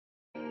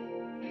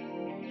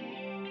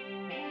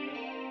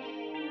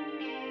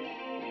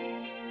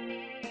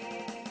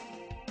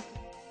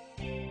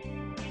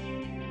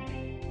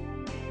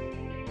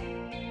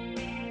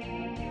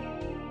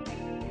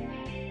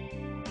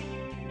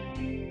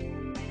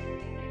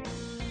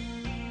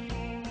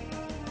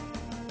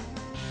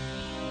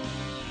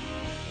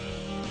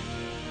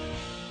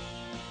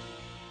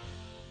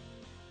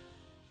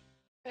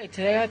Hey,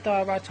 today I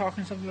thought about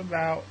talking something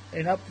about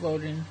and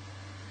uploading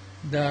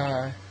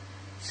the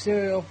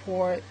serial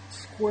port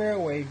square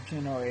wave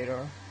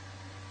generator.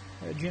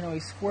 It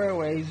generates square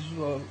waves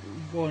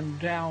going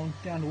down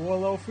to real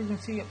low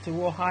frequency up to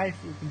real high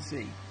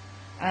frequency.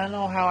 I don't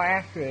know how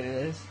accurate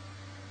it is,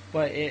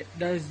 but it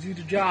does do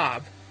the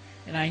job.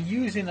 And I'm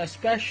using a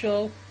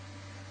special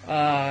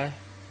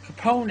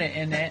component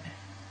in it.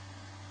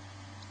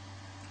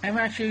 I'm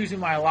actually using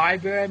my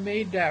library I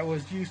made that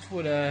was used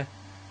for the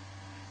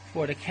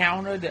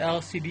counter, the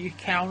LCD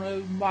counter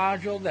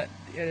module that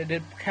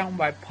did count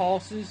by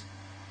pulses.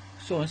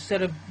 So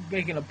instead of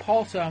making a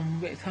pulse,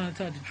 I'm telling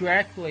it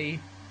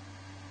directly.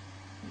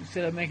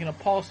 Instead of making a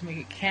pulse, make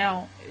it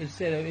count.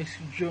 Instead of it's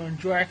doing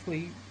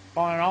directly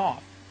on and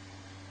off,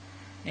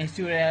 and it's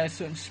doing it at a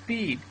certain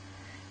speed.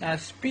 Now,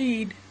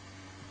 speed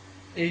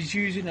is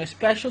using a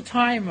special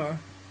timer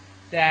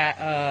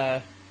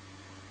that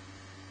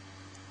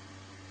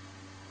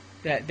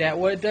that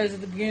what it does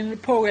at the beginning of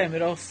the program,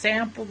 it'll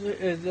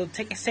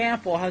take a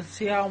sample,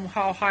 see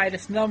how high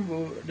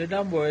the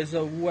number is,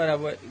 or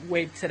whatever it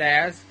weights it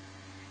as,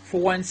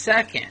 for 1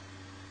 second.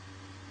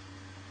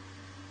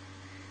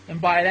 And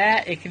by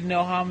that, it can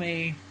know how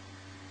many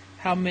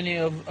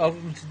of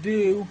them to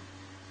do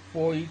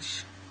for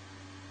each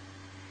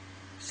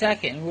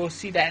second. And we'll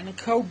see that in the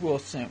code real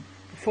soon.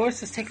 But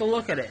first, let's take a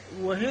look at it.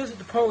 Well, here's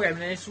the program,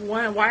 and it's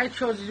why I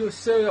chose to do a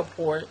serial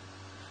port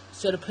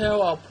instead of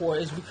parallel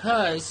port is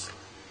because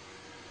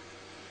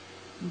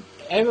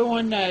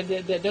everyone that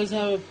doesn't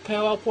have a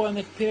parallel port on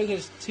the computer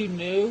because it's too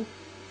new,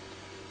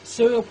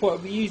 serial port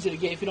would be easy to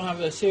get if you don't have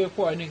a serial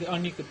port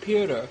on your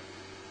computer.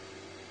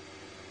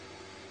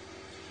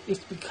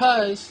 It's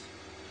because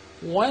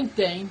one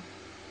thing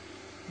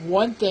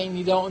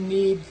you don't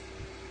need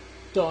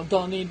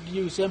to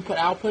use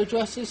input-output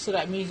addresses, so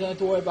that means you don't have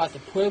to worry about the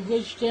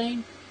privilege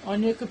thing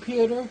on your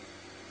computer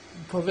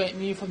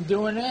preventing you from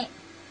doing it.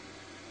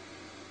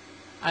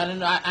 I don't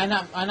know. I'm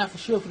not for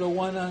sure for the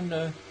one on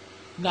the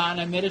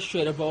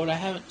non-administrator mode. I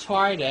haven't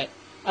tried it.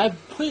 I'm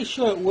pretty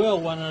sure it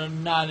will run on a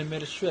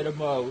non-administrator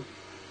mode.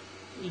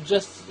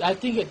 I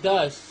think it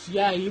does.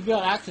 Yeah, you'll be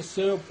able to access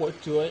serial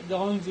port to it. As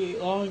long as you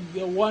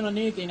run on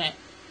anything, as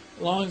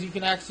long as you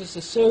can access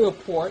the serial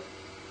port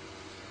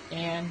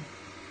and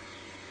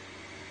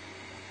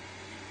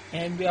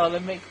be able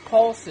to make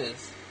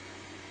pulses.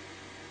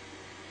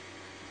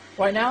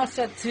 Right now it's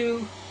set to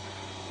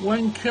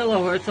 1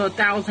 kilohertz or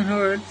 1,000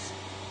 hertz.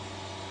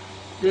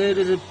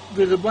 There's a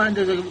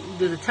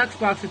text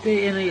box that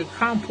they enter your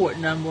COM port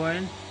number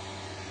in.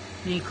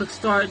 And you click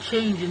start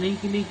change, and then you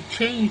can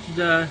change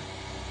the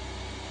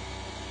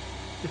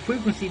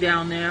frequency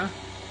down there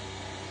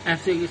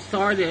after you get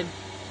started.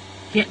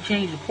 Can't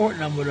change the port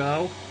number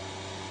though.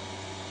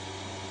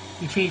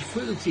 You change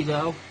frequency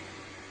though.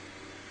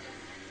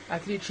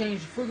 After you change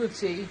the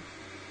frequency,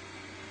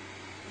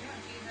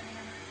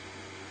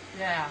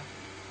 yeah.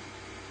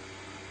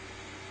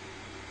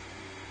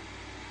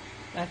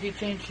 After you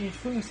change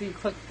frequency, you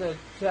click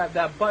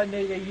that button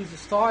that they use to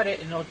start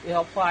it, and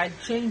it'll apply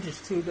changes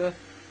to the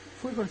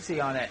frequency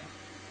on it.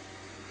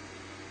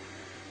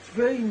 It's a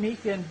very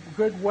unique and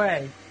good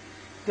way.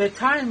 The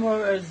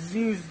timer is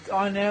used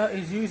on there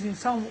is using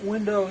some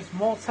Windows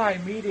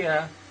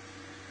multimedia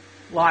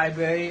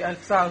library. I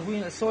was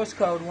reading the source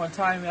code one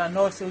time, and I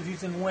noticed it was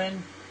using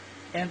WinMM.dll,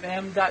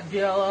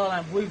 and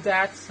I believe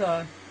that's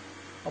a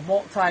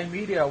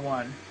multimedia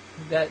one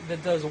that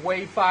does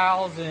WAV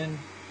files and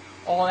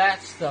all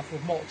that stuff with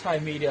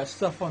multimedia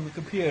stuff on the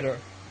computer.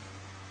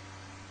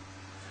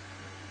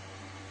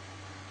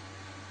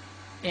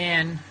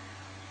 And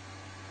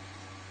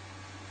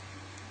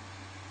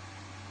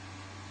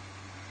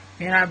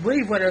I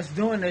believe what it's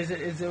doing is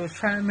it was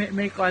trying to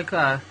make like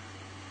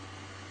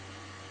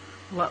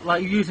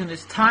using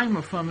this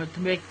timer from it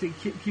to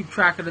keep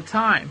track of the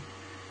time.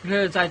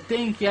 Because I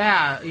think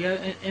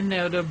in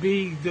there there'll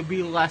be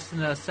less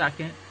than a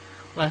second,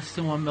 less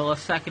than 1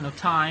 millisecond of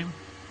time,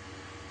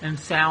 and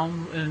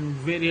sound and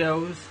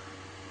videos.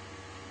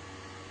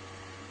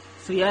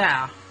 So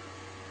yeah,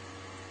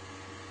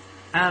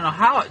 I don't know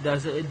how it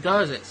does it. It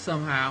does it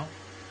somehow,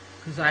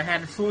 because I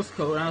had the source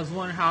code and I was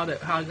wondering how it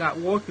got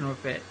working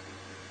with it.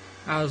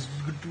 I was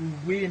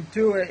reading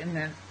through it, and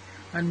then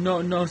I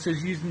noticed it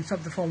was using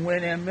something from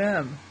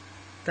WinMM.dll,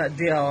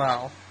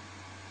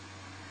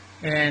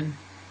 and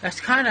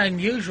that's kind of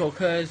unusual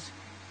because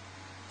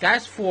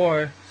that's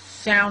for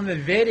sound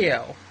and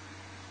video.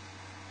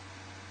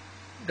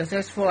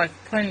 That's for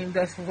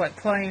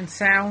playing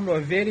sound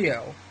or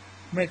video.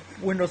 Make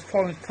Windows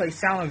programs play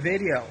sound and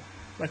video,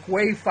 like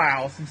WAV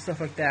files and stuff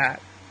like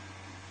that.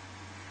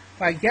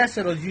 But I guess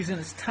it was using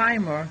this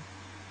timer.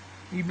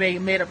 You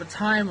made up a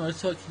timer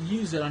so it can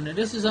use it on it.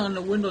 This is on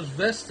the Windows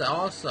Vista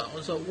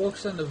also, so it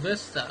works on the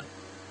Vista.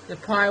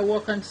 It'll probably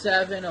work on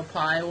 7, it'll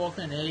probably work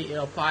on 8,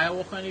 it'll probably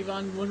work on even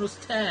on Windows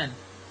 10.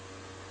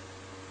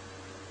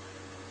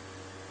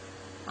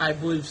 I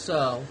believe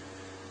so.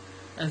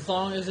 As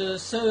long as there's a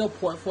serial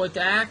port for it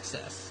to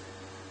access.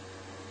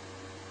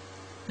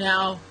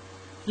 Now,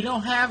 if you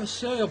don't have a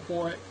serial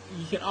port,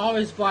 you can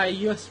always buy a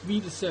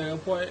USB to serial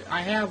port.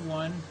 I have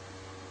one,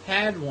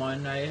 had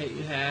one. I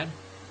had,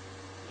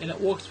 and it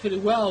works pretty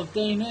well. The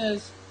thing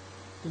is,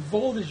 the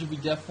voltage will be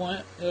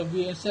different. It'll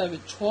be, instead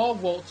of 12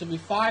 volts, it'll be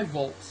 5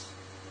 volts.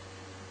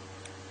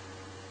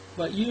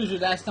 But usually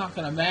that's not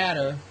going to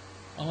matter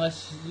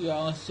unless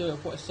serial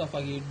port stuff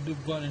like you do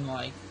running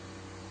like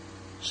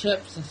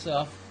chips and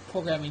stuff,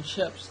 programming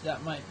chips.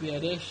 That might be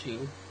an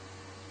issue.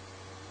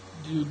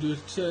 Do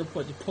serial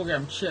port to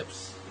program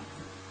chips.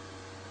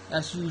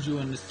 That's usually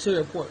when the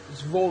serial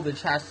port's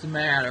voltage has to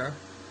matter.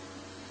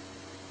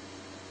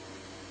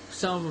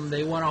 Some of them,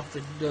 they went off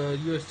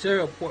your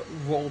serial port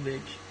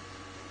voltage.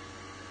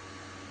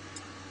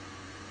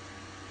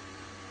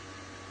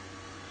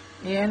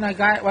 And I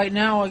got it right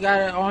now. I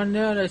got it on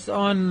there. It's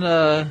on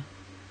 0.5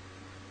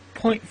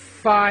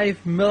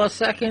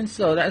 milliseconds,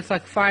 so that's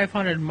like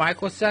 500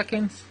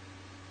 microseconds.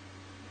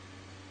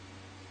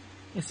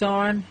 It's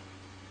on.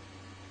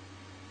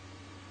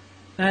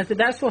 And I said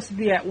that's supposed to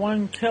be at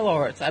 1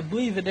 kilohertz. I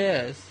believe it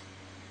is.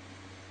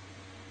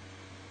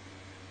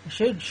 It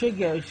should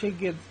get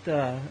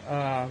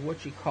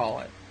what you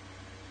call it.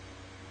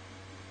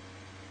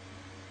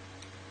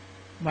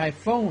 My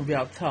phone will be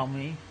able to tell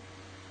me.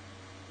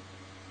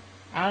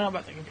 I don't know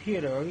about the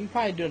computer. You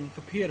probably do it on the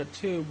computer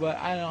too, but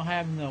I don't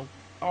have no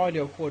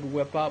audio cord to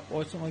whip up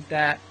or something like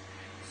that.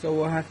 So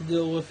we'll have to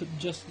deal with it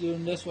just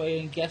doing this way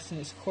and guessing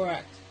it's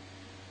correct.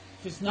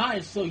 If it's not,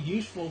 it's still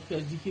useful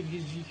because you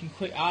can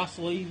create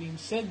oscillating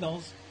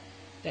signals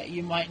that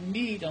you might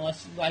need,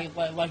 unless like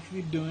if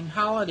you're doing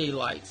holiday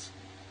lights,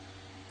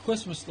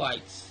 Christmas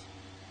lights.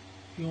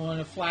 If you want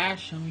to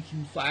flash them, you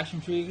can flash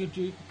them through your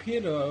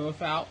computer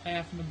without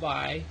having to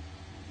buy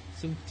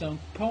some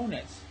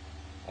components.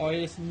 All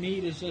you just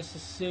need is just a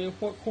serial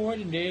port cord,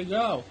 and there you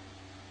go.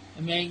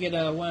 I may get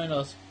one of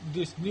those.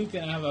 This new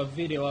thing I have a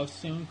video of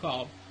soon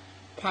called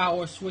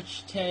Power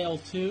Switch Tail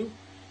 2.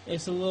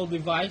 It's a little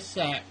device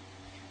that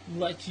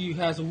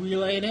has a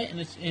relay in it,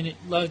 and it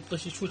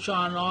lets you switch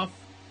on and off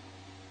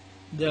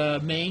the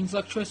mains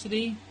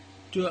electricity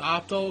to an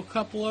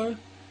optocoupler.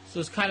 So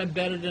it's kind of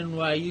better than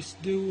what I used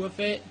to do with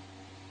it.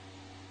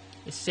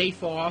 It's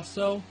safer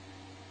also.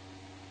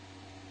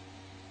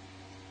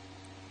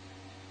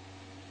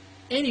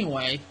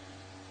 Anyway,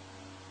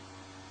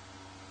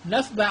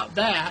 enough about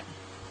that.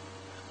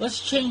 Let's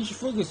change the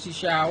frequency,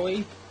 shall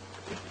we?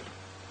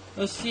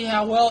 Let's see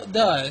how well it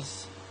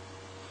does.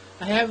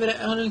 I have it at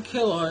 100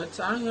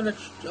 kilohertz. I'm gonna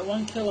at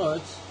 1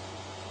 kilohertz.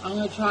 I'm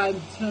gonna try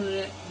turning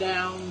it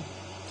down,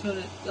 turn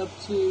it up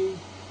to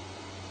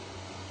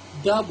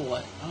double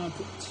it. I'm gonna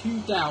put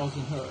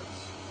 2,000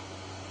 hertz.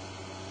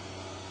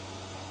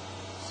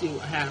 See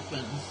what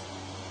happens.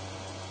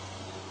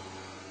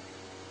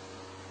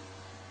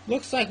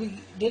 Looks like we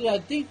did. I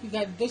think we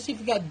got. Let's see if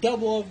we got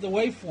double of the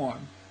waveform.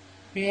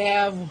 We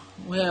have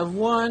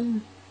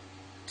 1,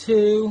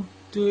 2,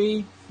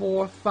 3,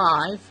 4,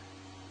 5.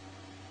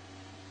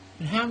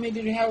 And how many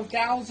did we have?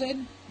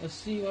 1,000. Let's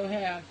see what we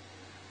have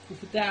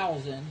with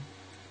 1,000.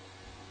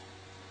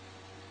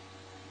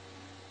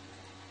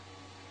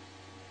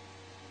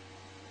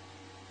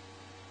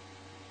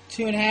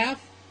 Two and a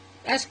half.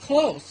 That's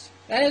close.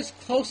 That is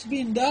close to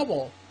being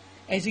double,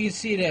 as you can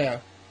see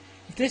there.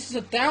 If this is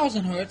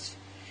 1,000 hertz.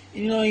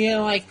 You get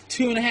like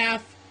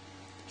 2.5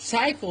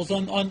 cycles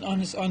on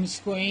the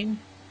screen,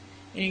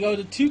 and you go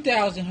to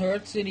 2,000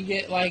 hertz, and you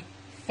get like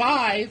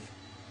 5.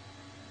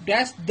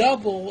 That's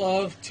double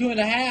of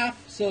 2.5.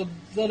 So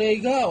there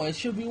you go. It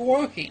should be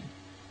working.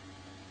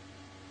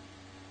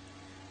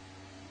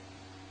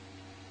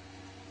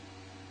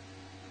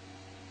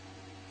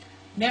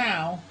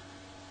 Now,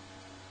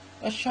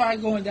 let's try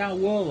going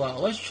down real low.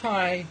 Let's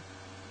try.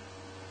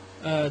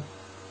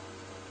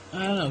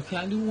 I don't know, can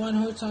I do 1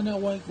 hertz on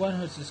that? 1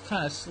 hertz is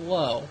kind of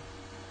slow.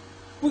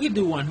 We can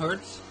do 1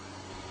 hertz.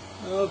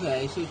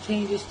 Okay, so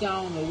change this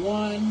down to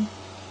 1.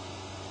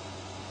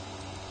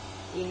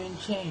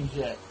 And change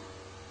it.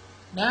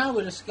 Now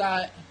we just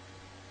got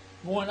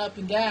going up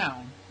and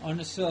down on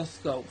the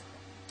oscilloscope.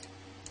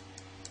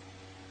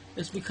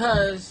 It's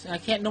because I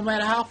can't, no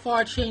matter how far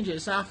I change it,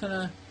 it's not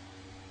gonna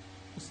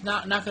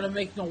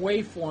make no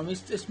waveform.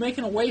 It's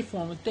making a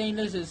waveform. The thing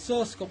is, the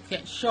oscilloscope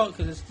can't show it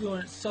because it's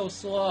doing it so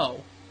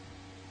slow.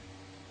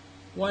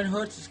 1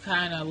 hertz is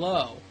kind of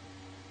low.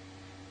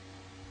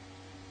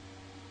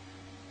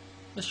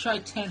 Let's try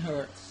 10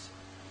 hertz.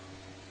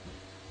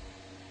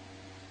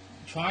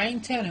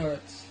 Trying 10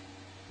 hertz.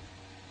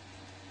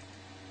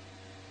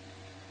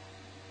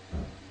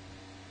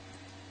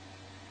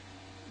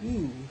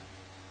 Ooh.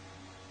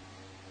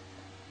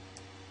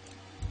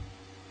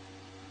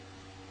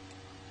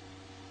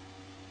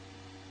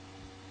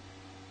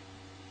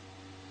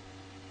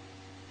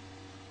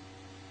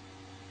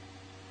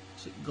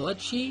 Is it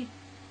glitchy?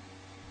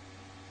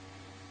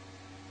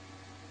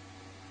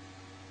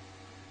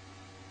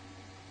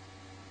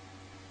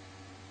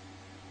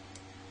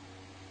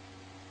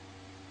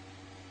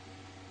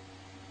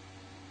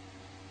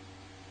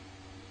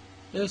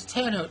 There's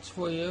 10 hertz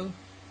for you.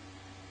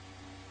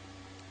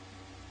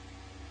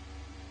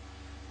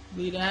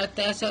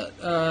 That's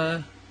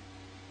at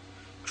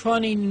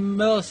 20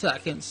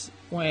 milliseconds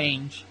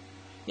range.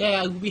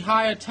 Yeah, it would be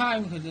higher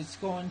time because it's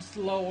going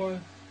slower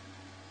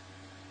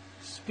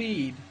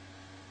speed.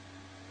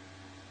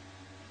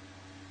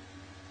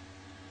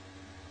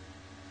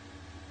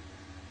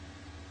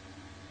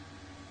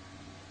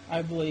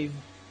 I believe.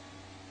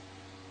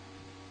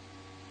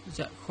 Is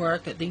that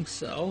correct? I think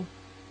so.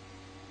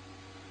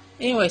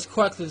 Anyways,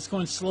 correct that it's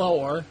going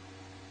slower.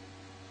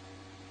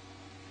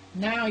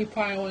 Now you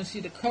probably want to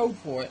see the code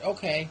for it.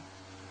 Okay.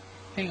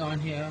 Hang on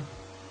here.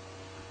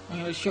 I'm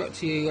going to show it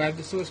to you. I have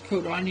the source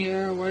code on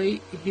here, right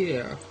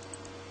here.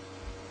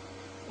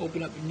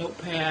 Open up your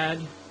notepad.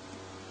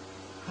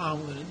 How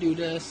I'm going to do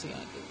this.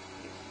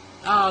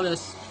 I'll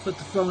just put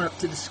the phone up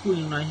to the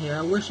screen right here.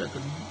 I wish I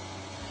could.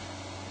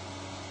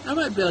 I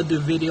might be able to do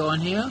a video on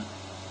here.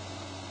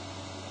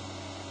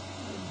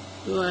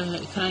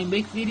 Can I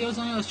make videos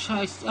on here? Let's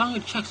try. I'm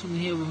going to check something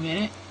here for a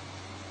minute.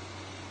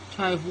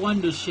 Try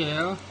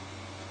Wondershare.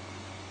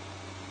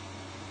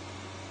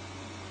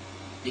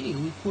 I think you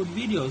can record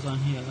videos on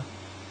here.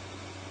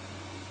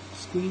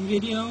 Screen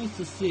videos?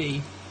 Let's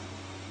see.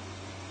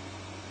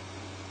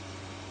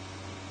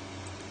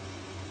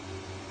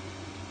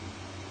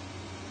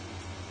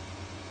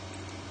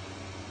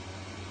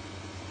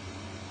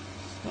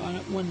 Start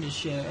at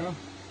Wondershare.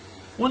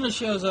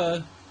 Wondershare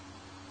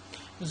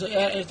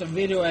is a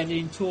video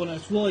editing tool and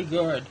it's really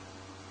good.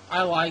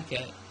 I like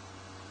it.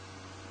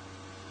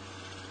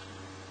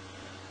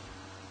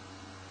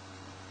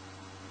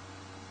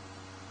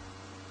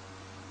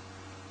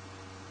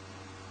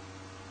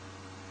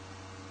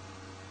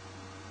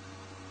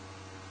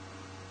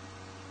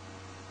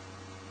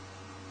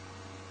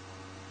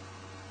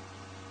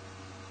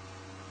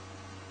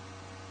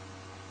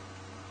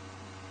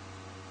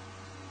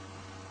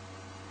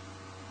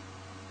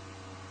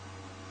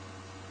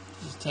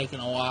 It's taking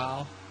a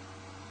while.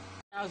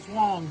 I was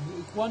wrong.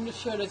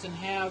 Wondershare doesn't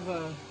have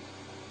a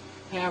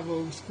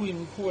screen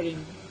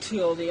recording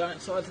utility on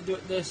it, so I have to do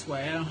it this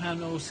way. I don't have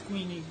no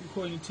screen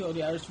recording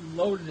utility. I just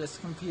loaded this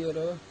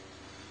computer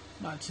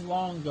not too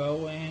long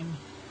ago, and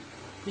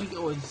I think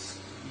it was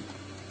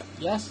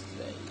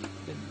yesterday.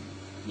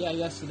 Yeah,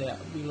 yesterday I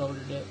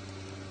reloaded it.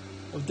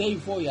 Or the day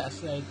before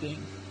yesterday, I think.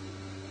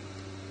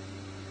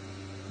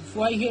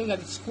 Right here we got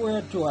the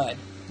square thread.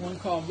 One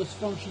called this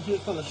function here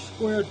called a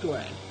square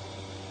thread.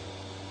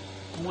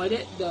 And what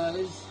it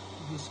does,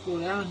 if you scroll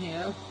down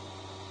here,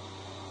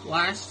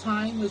 last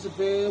time is a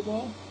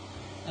variable,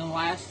 and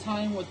last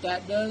time what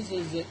that does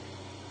is it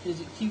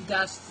keeps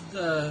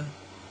the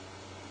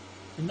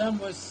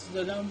number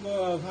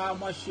of how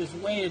much is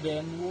weighted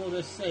in. We'll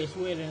just say it's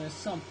weighted in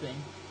something.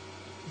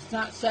 It's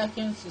not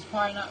seconds. It's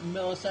probably not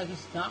milliseconds.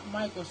 It's not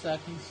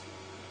microseconds.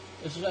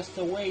 It's just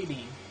a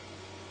weighting,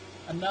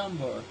 a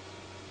number.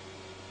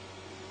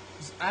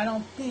 I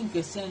don't think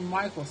it's in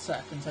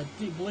microseconds. I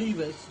do believe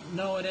it's.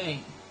 No, it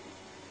ain't.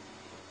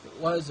 If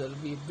it was,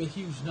 it'd be a big,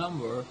 huge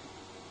number.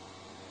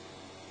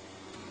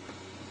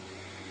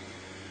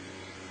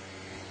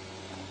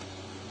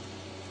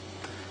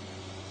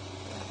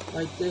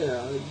 Right there.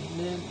 And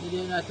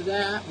then after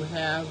that, we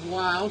have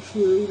while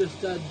true. This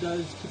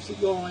keeps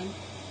it going,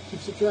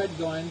 keeps the thread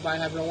going by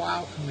having a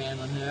while command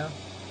on there.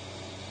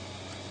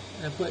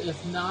 And I put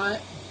if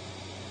not.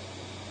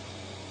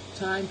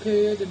 Time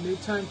period, the new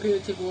time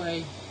period, take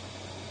away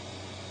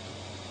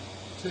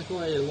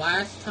the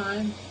last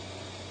time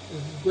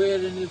is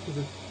greater than equal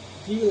to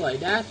delay.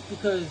 That's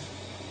because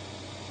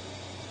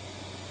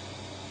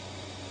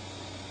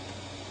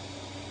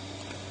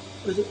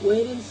was it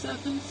weight in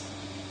seconds?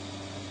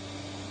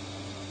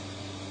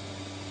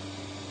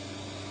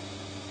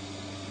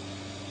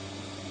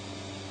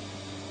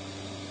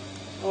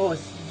 Oh,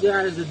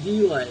 that is a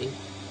delay.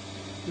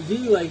 The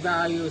delay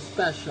value is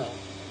special.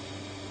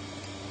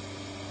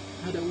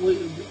 I had to wait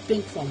and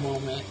think for a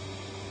moment.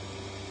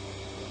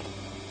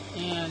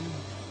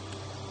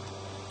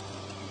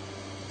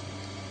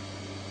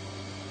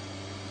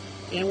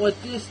 And what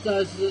this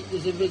does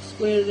is if it's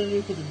greater than or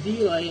equal to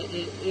delay,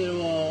 it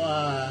will,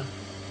 I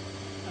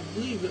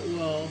believe it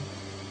will,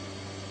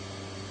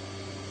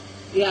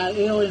 yeah,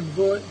 it'll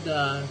invert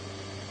the,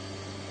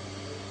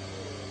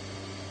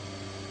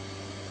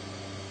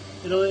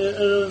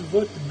 it'll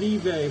invert the B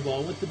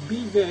variable. What the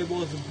B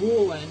variable is a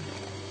Boolean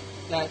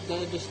that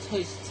just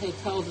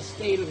tells the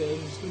state of it.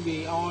 It's going to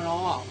be on or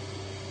off,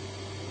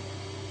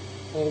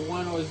 or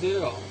 1 or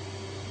 0.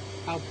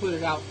 I'll put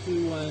it out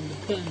through one of the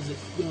pins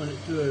it's doing it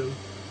through.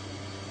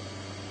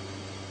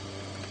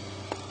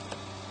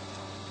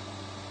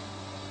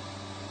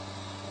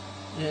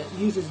 And it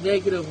uses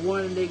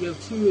 -1 and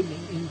 -2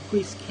 and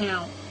increased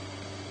count.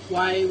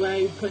 Why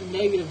you put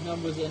negative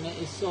numbers in it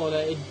is so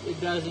that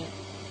it doesn't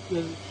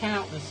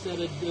count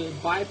instead of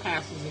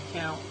bypasses the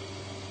count.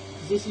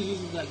 This is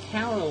using the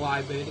counter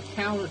library, the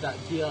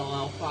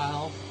counter.dll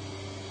file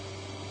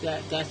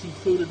that's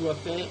included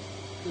with it.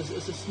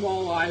 It's a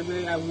small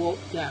library I wrote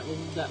that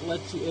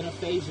lets you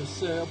interface with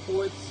serial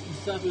ports and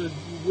stuff. It was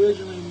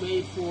originally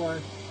made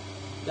for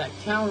that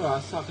counter I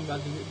was talking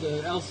about,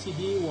 the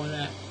LCD one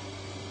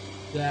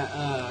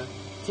that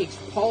takes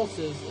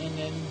pulses and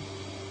then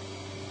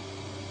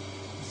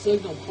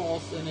signal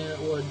pulse, and it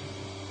would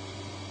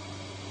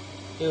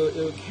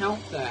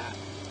count that.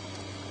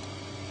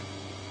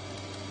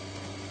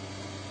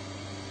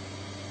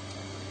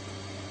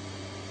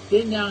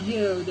 Then down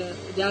here,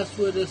 that's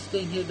what this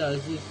thing here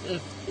does. Is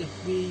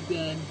if we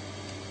then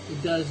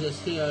it does this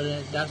here,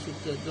 then that's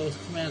what those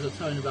commands are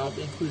talking about.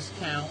 The increase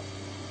count,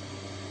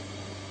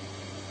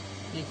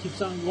 and it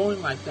keeps on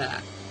going like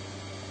that.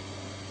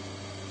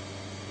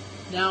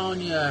 Now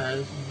on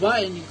your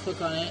button, you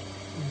click on it.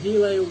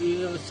 Delay,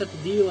 you set the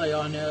delay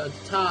on there at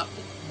the top.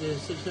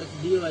 Set the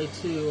delay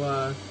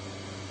to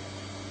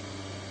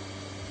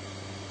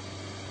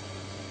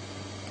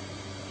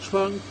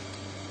trunk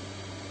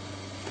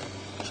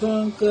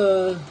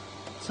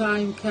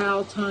time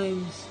cal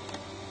times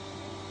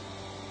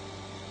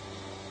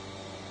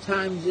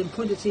in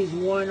parentheses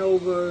 1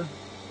 over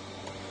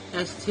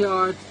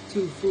str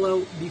to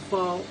float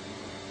default.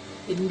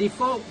 And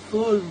default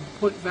float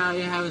point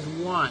value has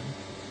 1.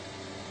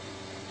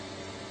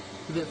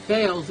 If it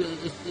fails,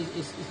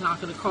 it's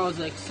not going to cause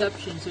an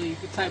exception. So you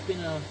can type in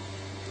a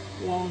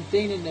wrong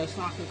thing in there, it's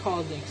not going to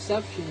cause an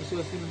exception. So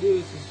what it's going to do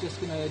is it's just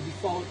going to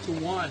default to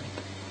 1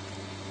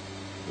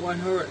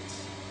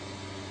 hertz.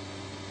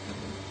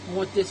 And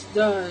what this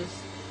does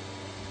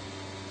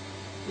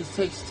is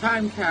takes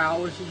time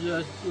cal, which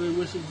is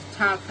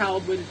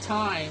calibrated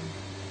time,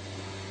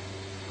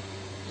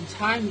 and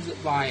times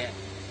it by it.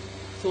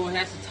 So it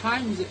has to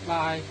times it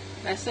by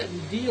that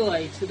setting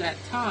delay to that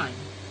time.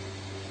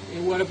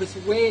 And what if it's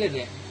weighted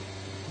in?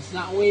 It's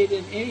not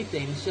weighted in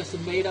anything. It's just a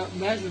made-up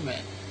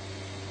measurement.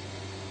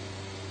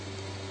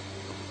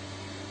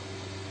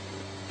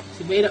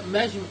 It's a made-up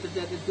measurement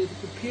that the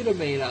computer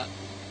made up.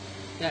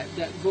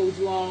 That goes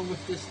along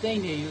with this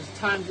thing here. You just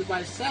times it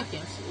by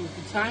seconds with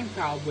the time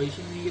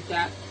calibration, and you get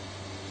that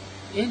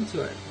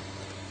into it.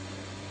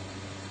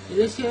 And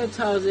this here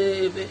tells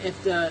it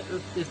if the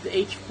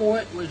H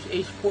port, which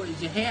H port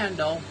is your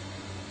handle,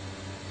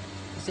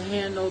 it's a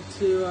handle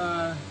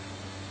to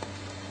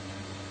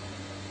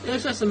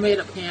it's just a made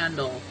up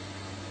handle.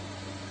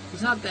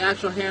 It's not the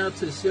actual handle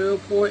to the serial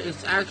port,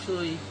 it's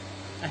actually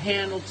a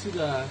handle to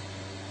the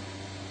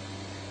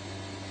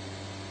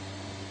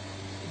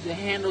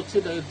handle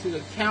to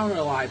the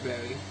counter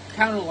library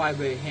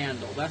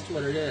handle. That's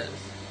what it is.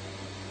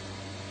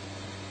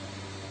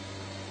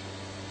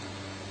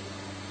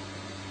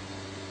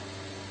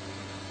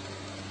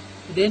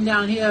 Then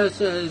down here it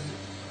says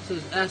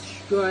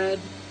STRED :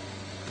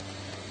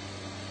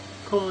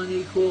 quit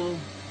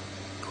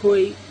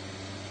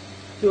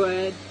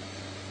thread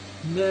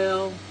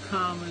nil,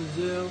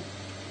 0.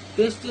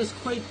 This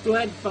quit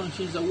thread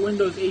function is a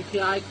Windows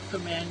API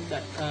command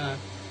that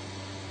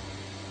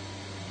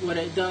what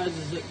it does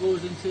is it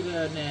goes into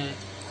and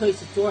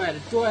creates a thread. A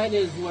thread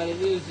is what it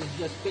is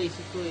just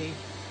basically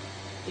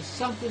it's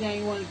something that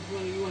you want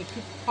to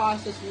keep the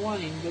process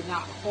running, but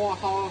not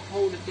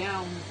hold it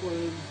down for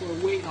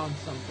waiting on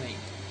something.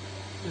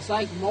 It's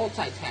like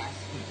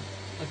multitasking.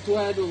 A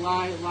thread will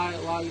allow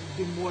you to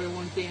do more than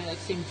one thing at the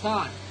same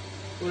time.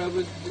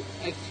 Whatever's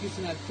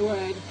executing that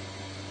thread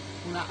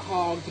will not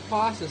hog the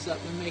process up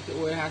and make it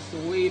where it has to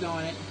wait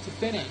on it to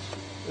finish.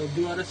 It'll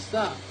do other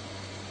stuff.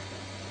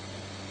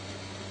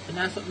 And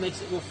that's what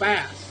makes it go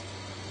fast.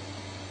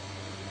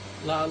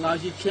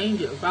 Allows you to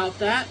change it. Without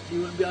that, you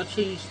wouldn't be able to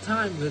change the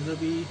time because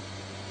it'll be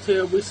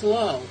terribly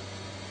slow.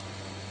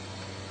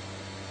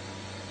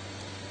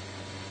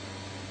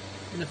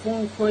 In the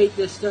form crate,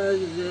 this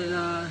does is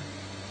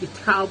it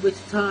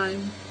calibrates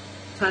time.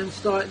 Time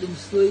start, then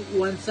sleep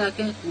 1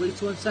 second,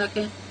 waits 1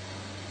 second,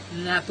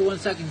 and then after 1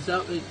 second's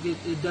up,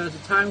 it does a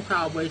time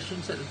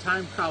calibration, set the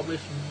time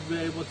calibration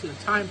variable to the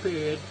time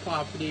period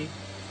property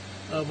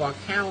of our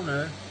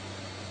counter.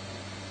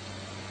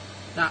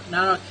 Not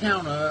our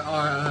counter,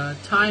 our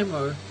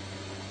timer.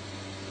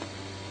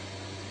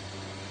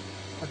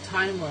 A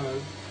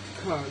timer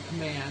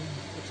command,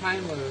 a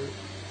timer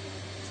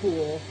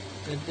tool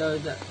that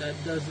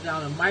does it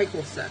down in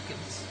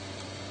microseconds.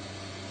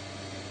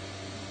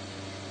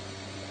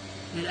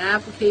 And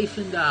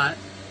application dot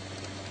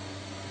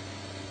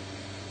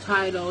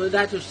title,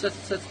 that just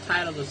sets the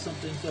title to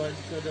something so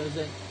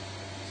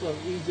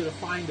it's easy to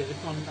find it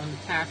on the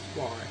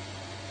taskbar.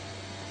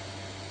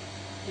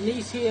 And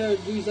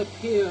these up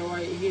here,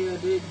 right here,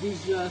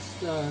 these just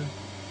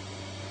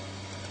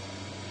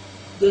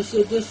this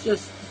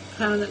just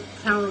counter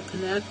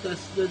connect. That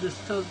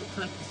just tells it to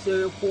connect the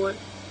serial port.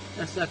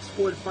 That's the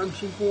export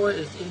function for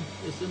it.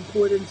 It's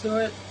import into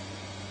it.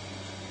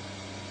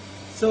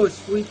 So it's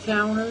free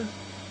counter.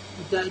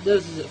 What that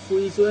does is it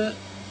frees it.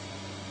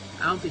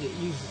 I don't think it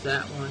uses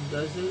that one,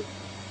 does it?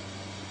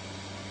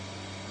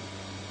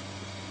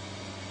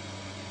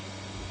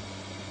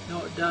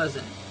 No, it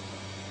doesn't.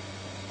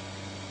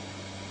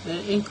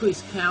 The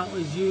increase count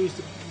is used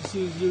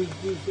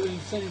in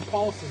sending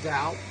pulses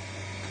out.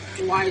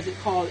 Why is it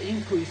called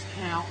increase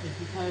count? Is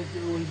because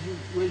it was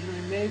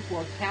originally made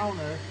for a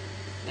counter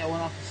that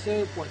went off the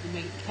serial port to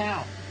make it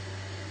count.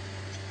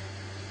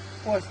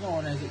 Of course, no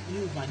one has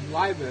used my new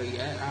library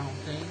yet, I don't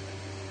think.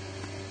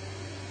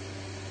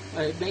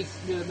 It makes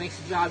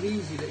the job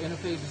easy to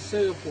interface with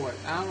serial port.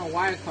 I don't know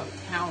why I call it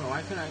counter.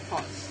 Why couldn't I call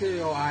it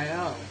serial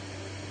I/O?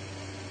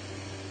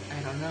 I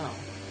don't know.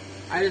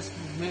 I just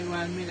made when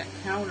I made that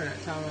counter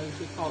that time I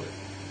usually called it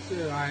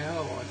serial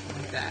I/O or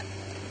something like that.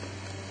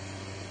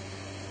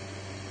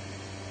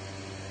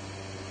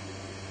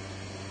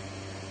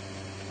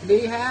 There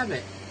you have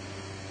it.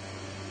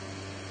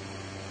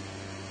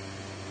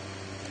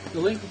 The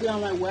link will be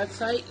on my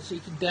website, so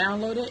you can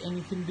download it and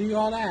you can do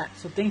all that.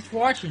 So thanks for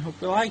watching.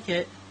 Hope you like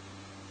it.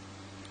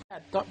 I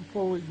thought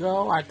before we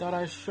go, I thought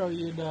I'd show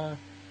you the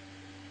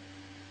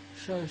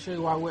show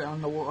you why we're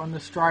on the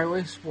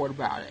Stryway support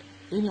about it.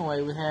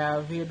 Anyway, we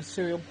have here the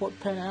serial port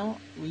pinout.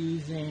 We're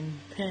using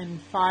pin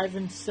 5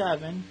 and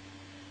 7.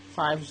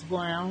 5 is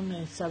ground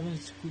and 7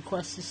 is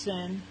request to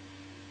send.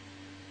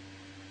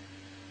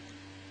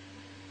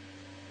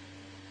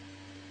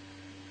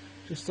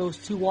 Just those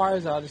two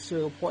wires out of the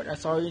serial port,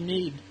 that's all you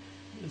need.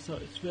 So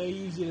it's very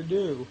easy to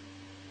do.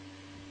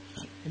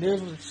 And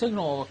here's what the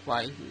signal will look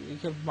like. You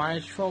have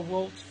minus 12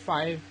 volts,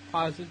 5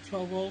 positive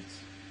 12 volts,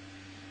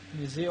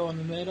 and the 0 in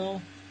the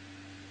middle.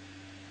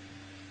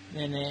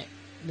 Then it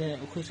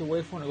clicks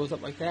away from it, goes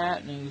up like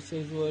that, and then it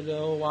stays with it a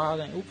little while,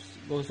 then oops,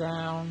 it goes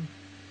down,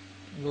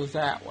 and goes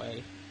that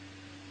way.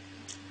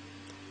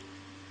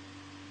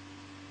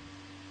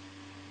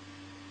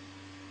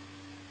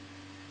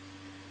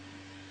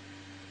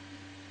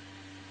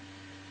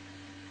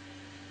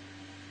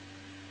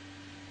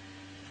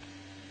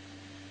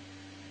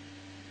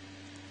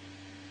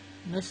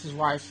 And this is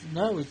why it's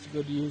always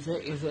good to use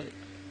it,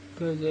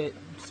 because it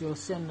will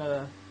send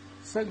a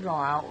signal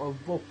out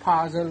of both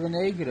positive and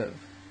negative.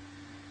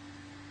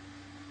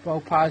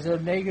 Both positive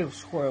and negative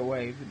square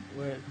wave,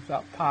 where it comes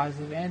out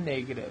positive and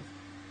negative.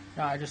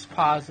 Not just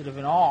positive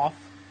and off.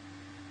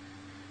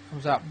 It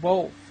comes out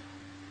both.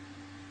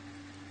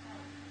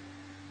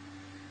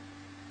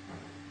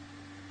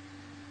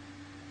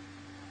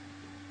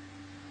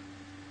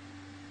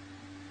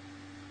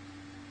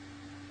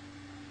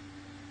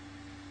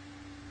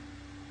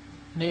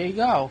 And there you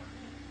go.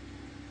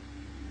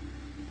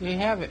 There you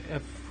have it. A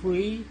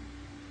free,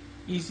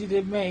 easy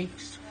to make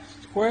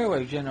square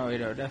wave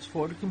generator. That's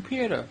for the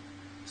computer.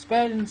 It's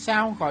better than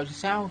sound cards. The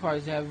sound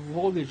cards have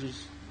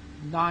voltages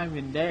not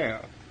even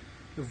there.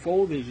 The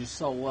voltage is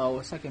so low,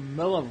 it's like in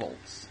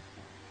millivolts.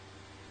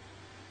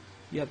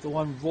 You have the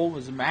 1 volt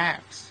is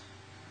max.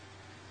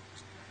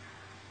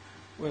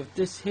 With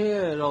this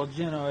here, it'll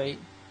generate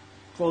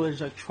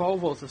voltage like 12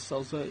 volts or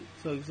so, so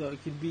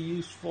it can be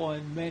useful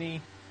in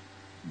many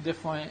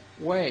different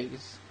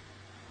ways.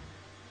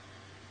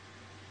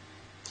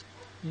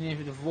 Even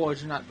if the voltage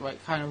is not the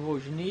right kind of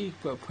voltage you need, you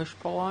put a push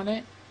pull on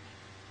it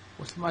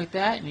or something like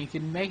that, and you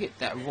can make it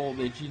that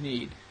voltage you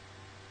need.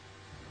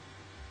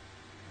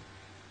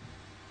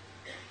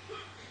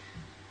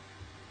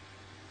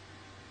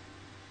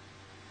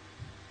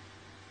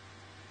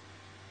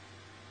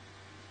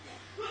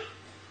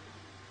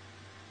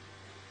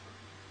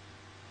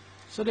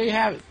 So there you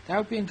have it. I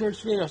hope you enjoyed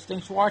this video.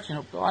 Thanks for watching.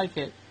 Hope you like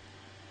it.